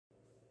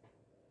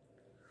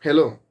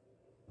Hello.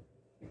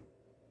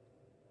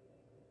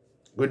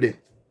 Good day.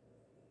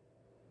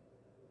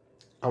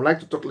 I would like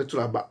to talk a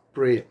little about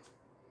prayer.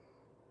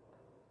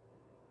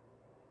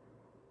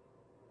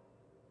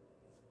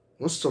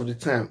 Most of the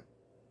time,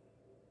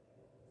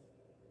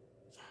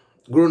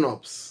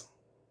 grown-ups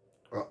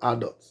or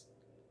adults,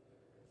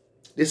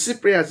 they see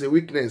prayer as a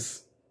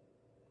weakness.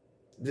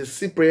 They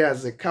see prayer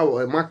as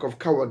a mark of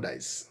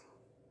cowardice.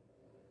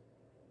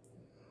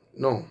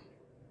 No,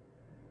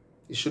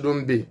 it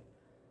shouldn't be.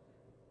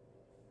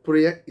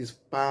 Prayer is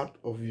part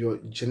of your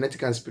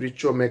genetic and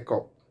spiritual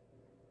makeup.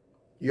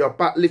 You are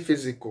partly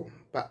physical,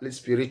 partly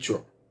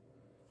spiritual.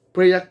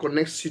 Prayer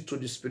connects you to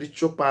the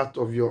spiritual part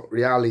of your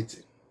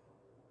reality.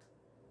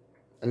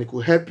 And it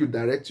could help you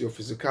direct your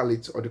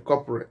physicality or the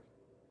corporate.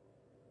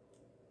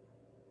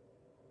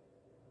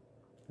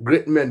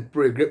 Great men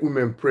pray, great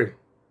women pray.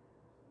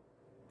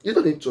 You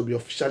don't need to be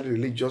officially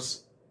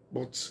religious,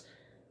 but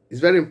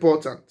it's very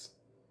important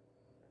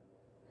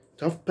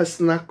to have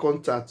personal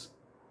contact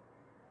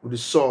with the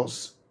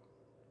source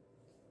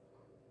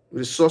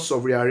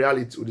of your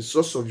reality, with the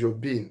source of your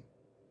being,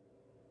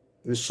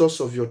 with the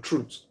source of your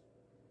truth.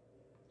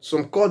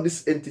 Some call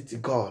this entity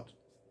God.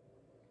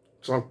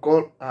 Some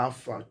call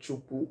Alpha,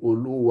 Chukwu,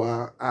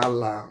 Oluwa,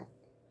 Allah,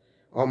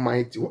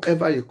 Almighty,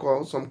 whatever you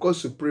call. Some call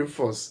Supreme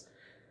Force.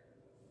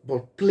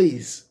 But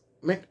please,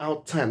 make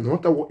out time, no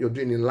matter what you're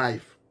doing in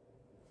life,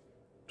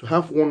 to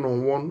have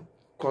one-on-one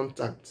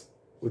contact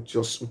with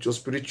your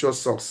spiritual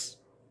source.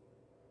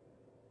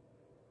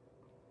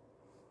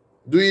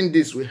 Doing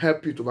this will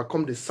help you to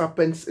overcome the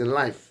serpents in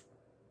life.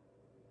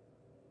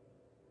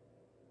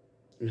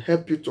 It will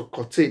help you to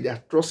curtail the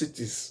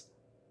atrocities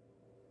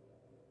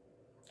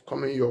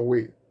coming your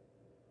way.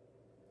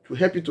 It will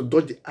help you to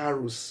dodge the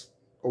arrows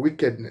of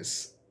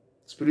wickedness,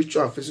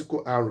 spiritual and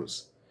physical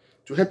arrows.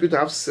 It will help you to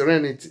have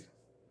serenity,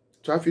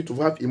 to help you to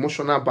have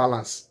emotional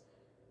balance.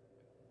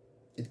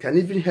 It can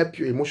even help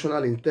your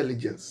emotional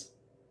intelligence.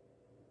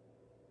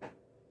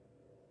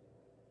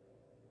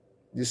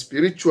 The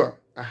spiritual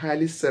are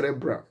highly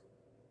cerebral.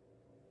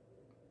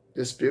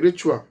 The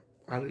spiritual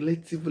are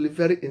relatively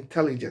very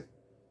intelligent.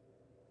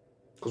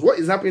 Because what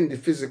is happening in the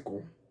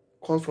physical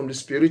comes from the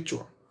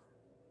spiritual.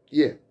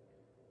 Yeah.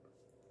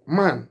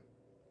 Man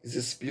is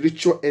a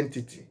spiritual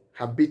entity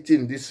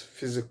habiting this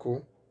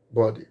physical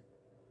body.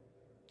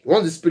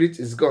 Once the spirit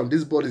is gone,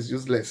 this body is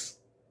useless.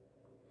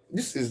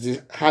 This is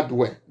the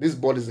hardware. This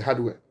body is the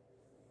hardware.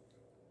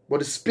 But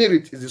the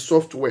spirit is the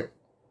software.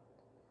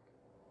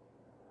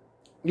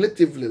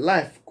 Relatively,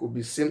 life could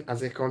be seen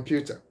as a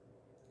computer.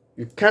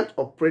 You can't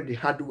operate the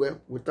hardware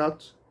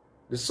without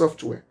the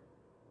software.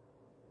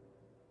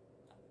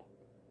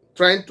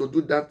 Trying to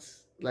do that,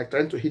 like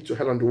trying to hit your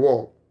head on the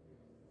wall.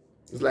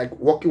 It's like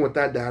walking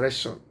without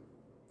direction.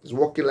 It's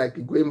walking like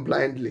you're going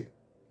blindly.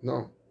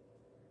 No.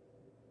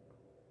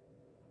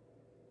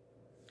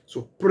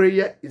 So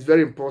prayer is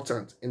very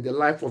important in the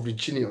life of the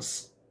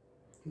genius,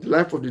 in the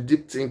life of the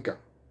deep thinker,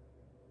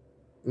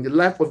 in the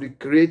life of the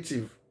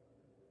creative,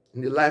 in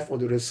the life of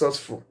the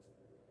resourceful.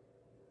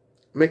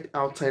 Make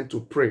out time to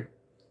pray.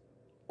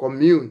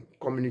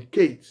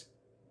 Communicate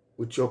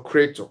with your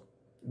creator.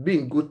 Be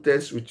in good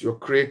terms with your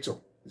creator.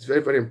 It's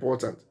very, very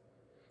important.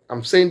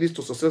 I'm saying this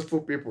to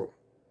successful people.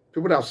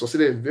 People that have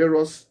succeeded in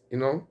various,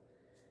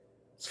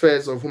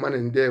 spheres of human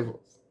endeavors.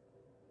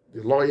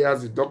 The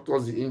lawyers, the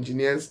doctors, the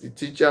engineers, the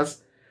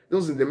teachers,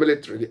 those in the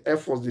military, the Air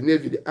Force, the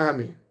Navy, the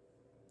Army.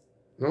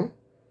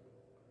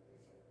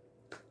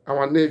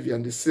 Our Navy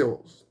and the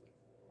SEALs.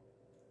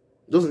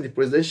 Those in the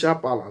presidential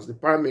palace, the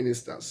prime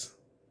ministers.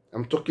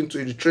 I'm talking to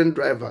you, the train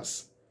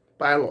drivers,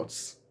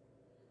 pilots,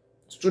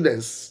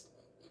 students,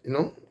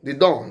 the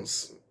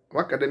dons,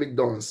 academic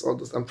dons, all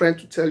those. I'm trying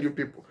to tell you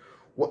people,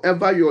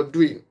 whatever you're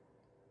doing,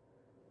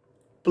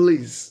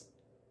 please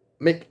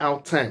make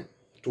out time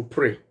to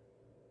pray.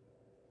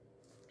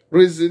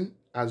 Reason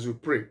as you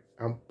pray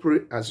and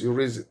pray as you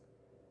reason.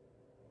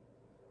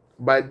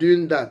 By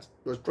doing that,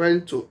 you're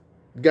trying to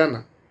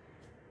garner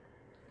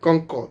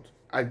concord,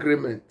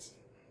 agreement,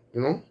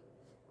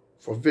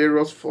 for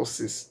various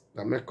forces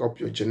that make up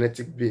your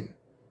genetic being,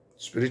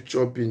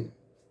 spiritual being.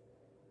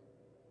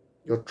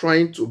 You're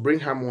trying to bring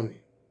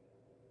harmony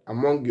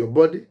among your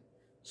body,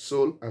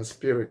 soul, and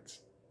spirit.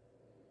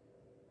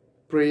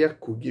 Prayer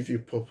could give you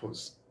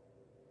purpose.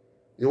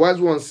 The wise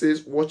one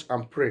says, watch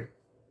and pray.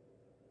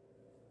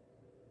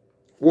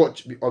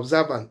 Watch, be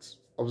observant,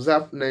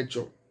 observe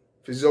nature,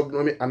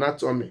 physiognomy,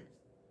 anatomy,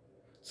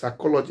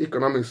 psychology,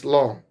 economics,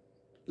 law,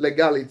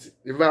 legality,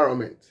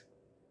 environment.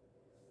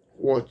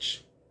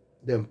 Watch,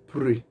 then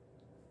pray.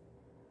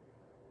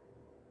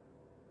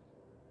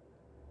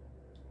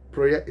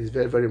 Prayer is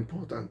very, very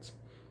important.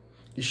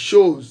 It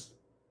shows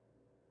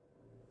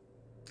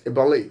a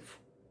belief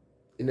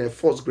in a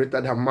force greater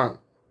than man.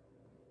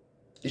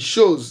 It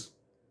shows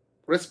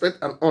respect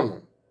and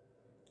honor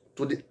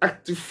to the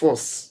active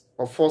force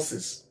or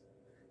forces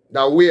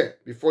that were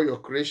before your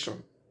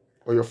creation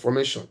or your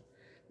formation,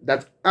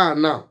 that are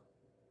now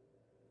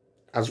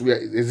as we are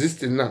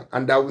existing now,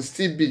 and that will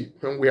still be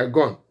when we are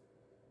gone.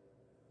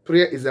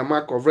 Prayer is a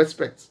mark of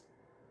respect.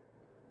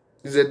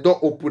 It's a door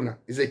opener.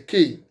 It's a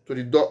key to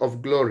the door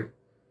of glory.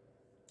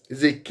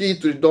 It's a key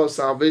to the door of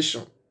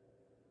salvation.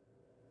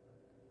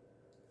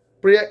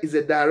 Prayer is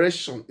a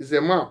direction. It's a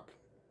map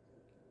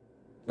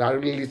that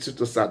really leads you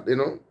to start.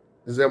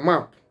 It's a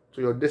map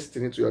to your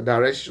destiny, to your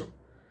direction.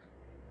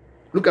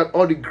 Look at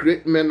all the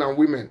great men and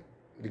women,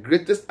 the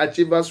greatest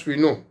achievers we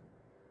know.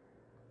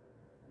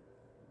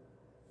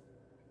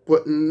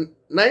 But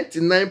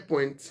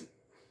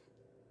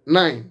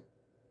 99.9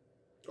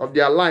 of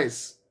their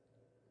lives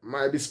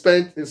might be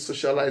spent in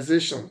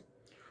socialization,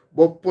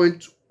 but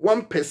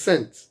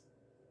 0.1%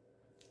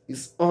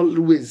 is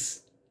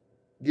always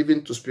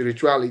given to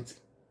spirituality.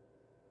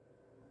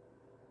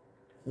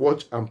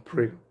 Watch and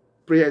pray.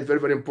 Prayer is very,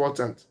 very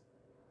important.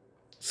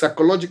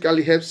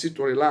 Psychologically helps you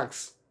to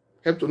relax.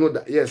 Help to know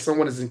that, yes,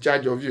 someone is in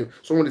charge of you.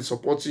 Someone is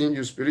supporting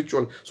you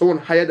spiritually. Someone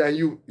higher than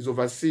you is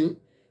overseeing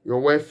your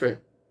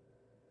welfare.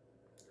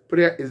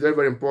 Prayer is very,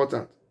 very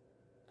important.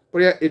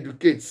 Prayer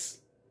educates.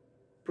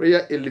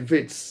 Prayer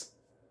elevates.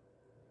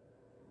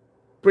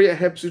 Prayer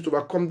helps you to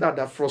overcome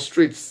that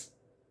frustrates.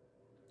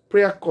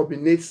 Prayer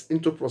culminates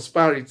into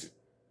prosperity.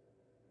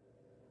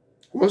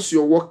 Once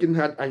you're working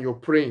hard and you're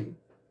praying,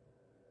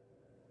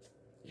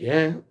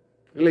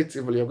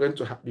 relatively, you're going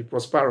to be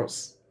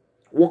prosperous.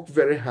 Work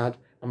very hard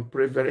and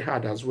pray very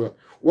hard as well.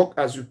 Work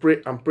as you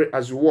pray and pray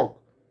as you work.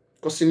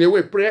 Because in a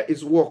way, prayer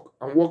is work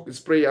and work is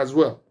prayer as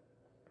well.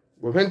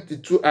 But when the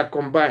two are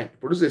combined,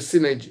 produce a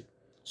synergy,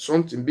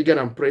 something bigger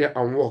than prayer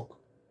and work.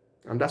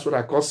 And that's what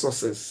I call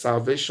success,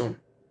 salvation,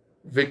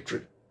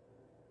 victory.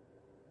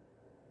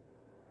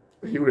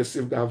 When you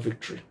receive that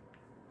victory,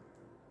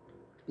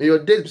 may your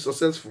days be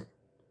successful.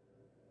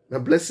 May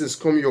blessings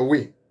come your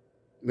way.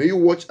 May you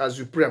watch as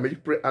you pray. May you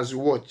pray as you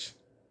watch.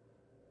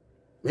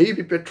 May you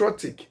be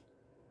patriotic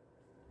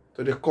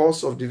to the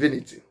cause of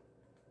divinity.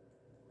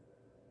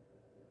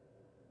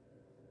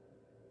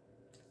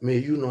 May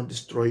you not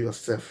destroy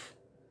yourself.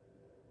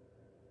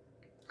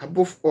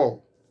 Above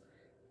all,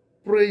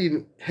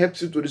 praying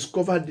helps you to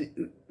discover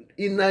the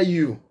inner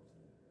you,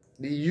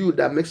 the you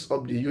that makes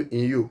up the you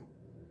in you,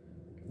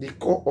 the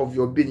core of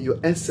your being, your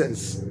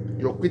essence,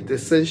 your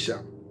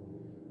quintessential.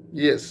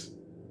 Yes.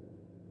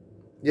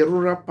 The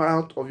rural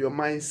part of your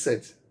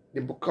mindset,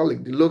 the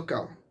bucolic, the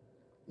local.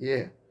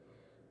 Yeah.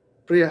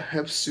 Prayer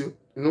helps you,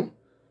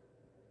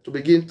 to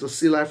begin to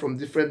see life from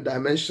different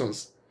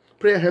dimensions.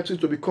 Prayer helps you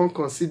to become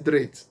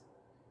considerate.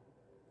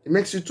 It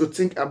makes you to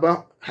think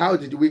about how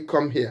did we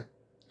come here?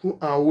 Who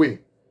are we?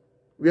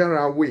 Where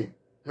are we?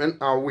 When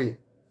are we?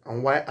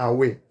 And why are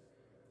we?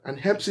 And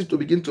helps you to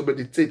begin to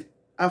meditate.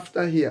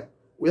 After here,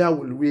 where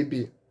will we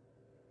be?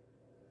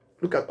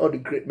 Look at all the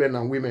great men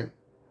and women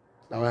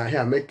that were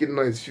here making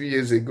noise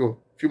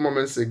few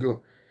moments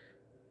ago.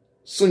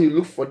 Soon you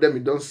look for them,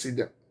 you don't see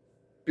them.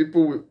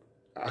 People will,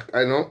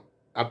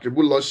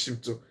 attribute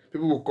lordship to.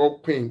 People will call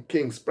queen,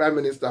 kings, prime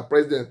minister,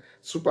 president,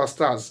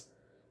 superstars.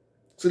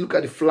 So look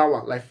at the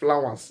flower, like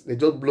flowers. They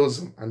just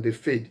blossom and they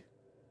fade.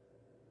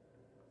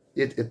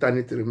 Yet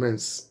eternity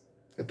remains.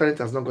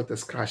 Eternity has not got a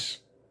scratch.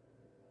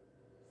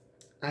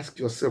 Ask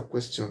yourself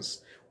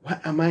questions. Why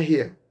am I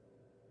here?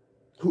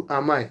 Who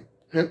am I?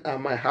 When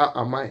am I? How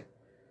am I?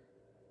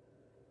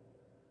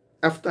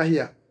 After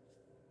here,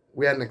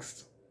 where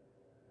next?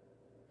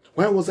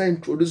 Why was I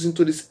introduced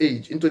into this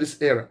age, into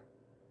this era?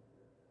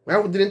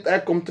 Why didn't I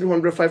come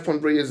 300,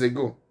 500 years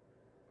ago?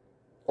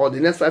 Or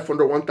the next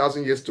 500,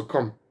 1,000 years to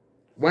come?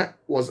 Why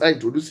was I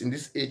introduced in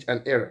this age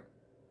and era?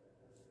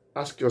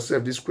 Ask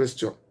yourself this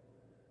question.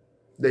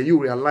 Then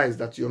you realize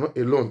that you're not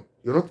alone.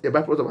 You're not a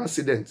byproduct of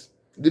accident.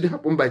 It didn't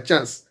happen by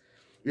chance.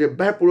 You're a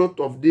byproduct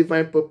of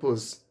divine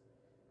purpose,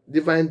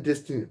 divine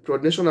destiny,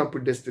 preordination and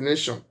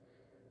predestination.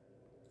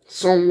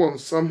 Someone,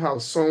 somehow,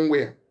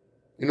 somewhere,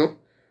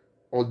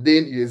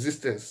 ordained your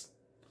existence,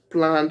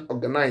 planned,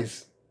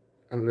 organized,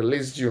 and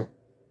released you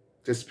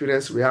to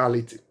experience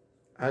reality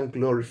and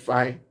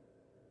glorify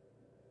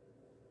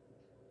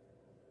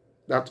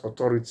that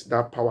authority,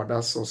 that power,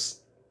 that source,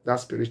 that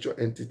spiritual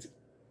entity.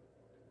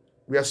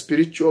 We are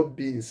spiritual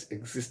beings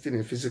existing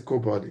in physical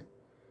body.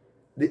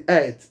 The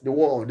earth, the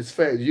world, the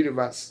sphere, the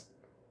universe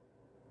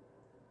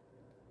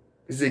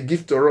is a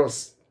gift to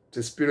us to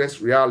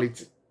experience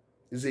reality.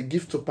 It's a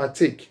gift to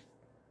partake.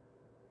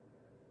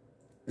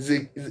 It's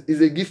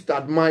a gift to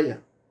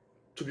admire,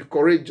 to be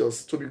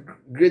courageous, to be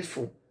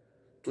grateful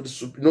to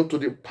the to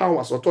the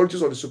powers,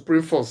 authorities of the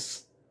supreme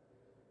force.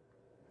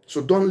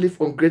 So don't live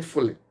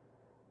ungratefully.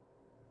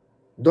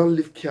 Don't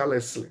live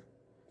carelessly.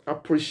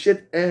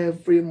 Appreciate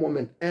every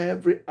moment,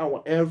 every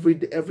hour, every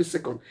day, every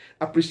second.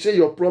 Appreciate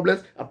your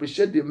problems.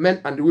 Appreciate the men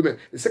and the women,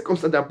 the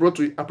circumstances that brought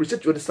to you.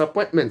 Appreciate your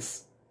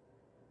disappointments.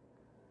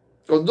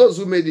 Because those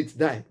who made it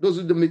die. Those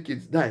who don't make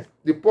it die.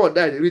 The poor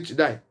die, the rich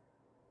die.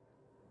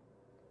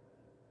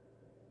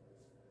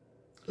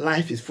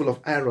 Life is full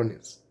of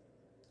ironies.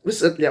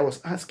 Recently, I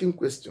was asking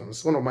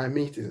questions, one of my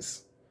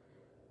meetings.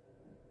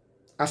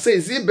 I say,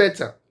 is it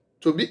better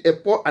to be a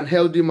poor and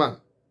healthy man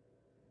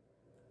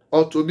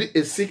or to be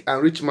a sick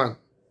and rich man?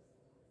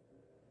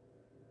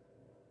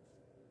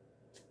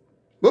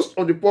 most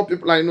of the poor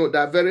people I know, they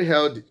are very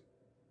healthy.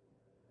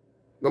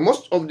 But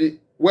most of the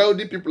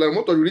wealthy people and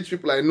most of the rich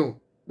people I know,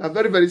 they are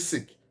very, very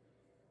sick.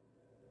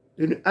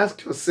 Then you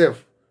ask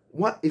yourself,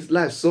 why is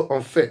life so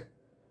unfair?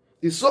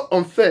 It's so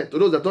unfair to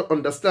those that don't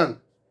understand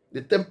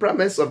the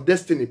temperaments of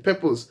destiny,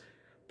 purpose,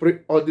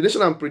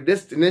 preordination and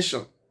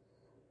predestination.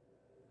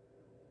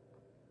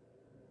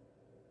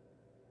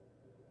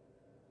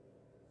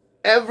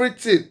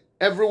 Everything,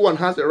 everyone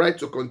has the right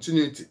to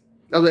continuity.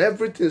 That's why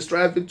everything is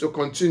striving to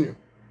continue.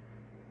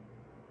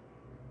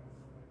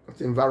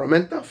 But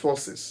environmental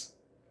forces,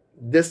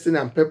 destiny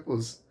and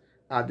purpose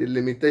are the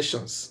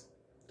limitations,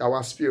 our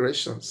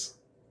aspirations.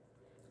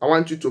 I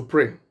want you to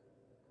pray.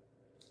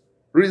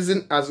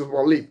 Reason as you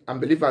believe and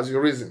believe as you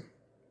reason.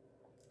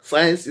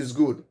 Science is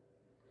good,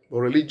 but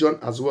religion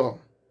as well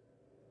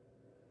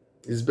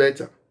is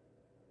better.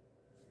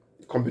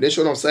 The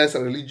combination of science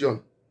and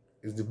religion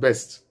is the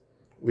best.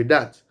 With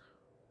that,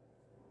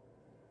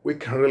 we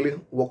can really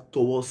work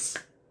towards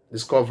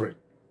discovering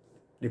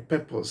the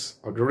purpose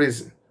or the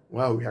reason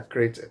why we are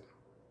created.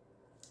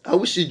 I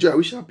wish you joy, I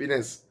wish you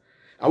happiness,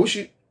 I wish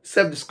you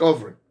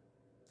self-discovery,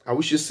 I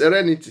wish you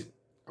serenity,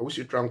 I wish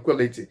you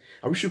tranquility,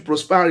 I wish you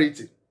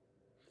prosperity.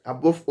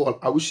 Above all,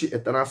 I wish you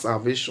eternal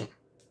salvation,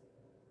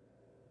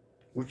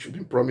 which has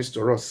been promised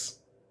to us.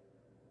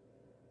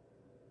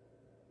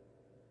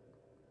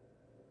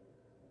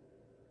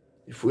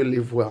 If we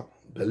live well,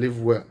 believe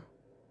well,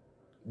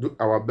 do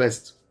our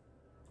best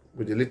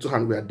with the little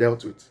hand we are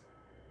dealt with,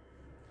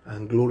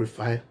 and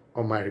glorify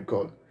Almighty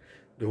God,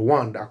 the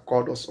one that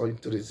called us all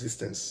into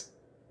existence.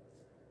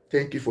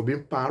 Thank you for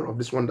being part of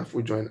this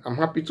wonderful journey. I'm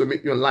happy to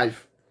meet you in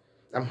life.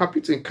 I'm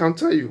happy to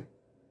encounter you.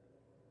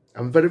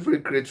 I'm very, very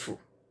grateful.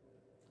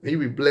 May you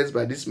be blessed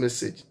by this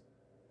message.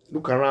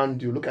 Look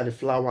around you. Look at the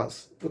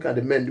flowers. Look at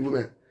the men, the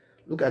women.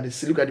 Look at the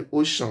sea. Look at the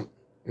ocean.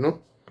 You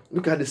know,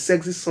 look at the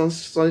sexy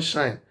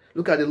sunshine.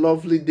 Look at the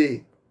lovely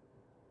day.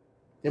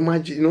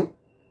 Imagine, you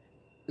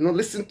know,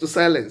 listen to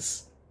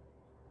silence.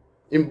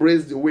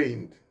 Embrace the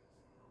wind.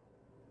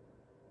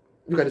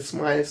 Look at the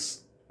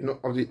smiles,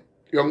 of the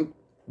young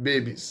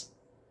babies.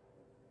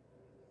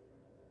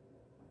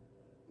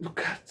 Look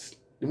at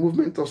the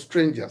movement of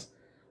strangers.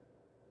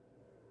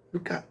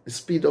 Look at the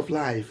speed of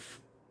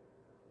life,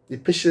 the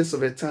patience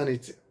of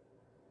eternity.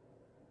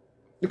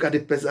 Look at the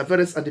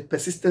perseverance and the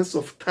persistence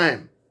of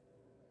time.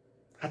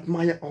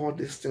 Admire all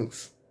these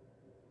things.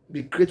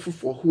 Be grateful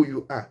for who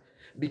you are.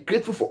 Be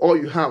grateful for all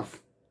you have.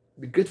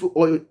 Be grateful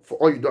for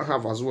all you don't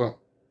have as well.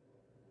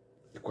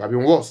 It could have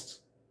been worse.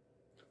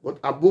 But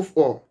above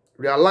all,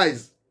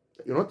 realize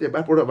that you're not a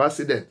byproduct of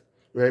accident.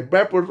 You're a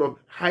byproduct of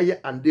higher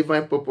and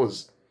divine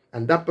purpose.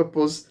 And that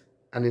purpose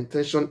and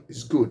intention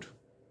is good.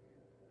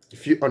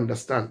 If you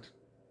understand,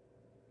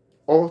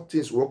 all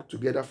things work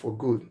together for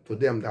good to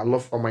them that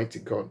love Almighty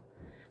God.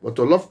 But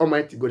to love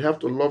Almighty God, you have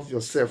to love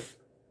yourself.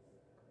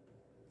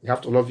 You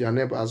have to love your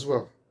neighbor as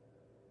well.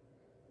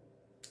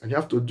 And you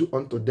have to do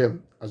unto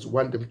them as you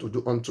want them to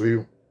do unto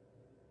you.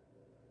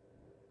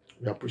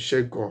 We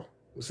appreciate God.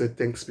 We say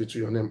thanks be to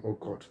your name, oh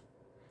God,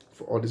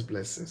 for all these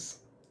blessings.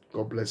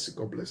 God bless you.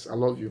 God bless you. I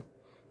love you.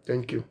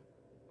 Thank you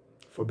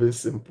for being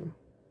simple.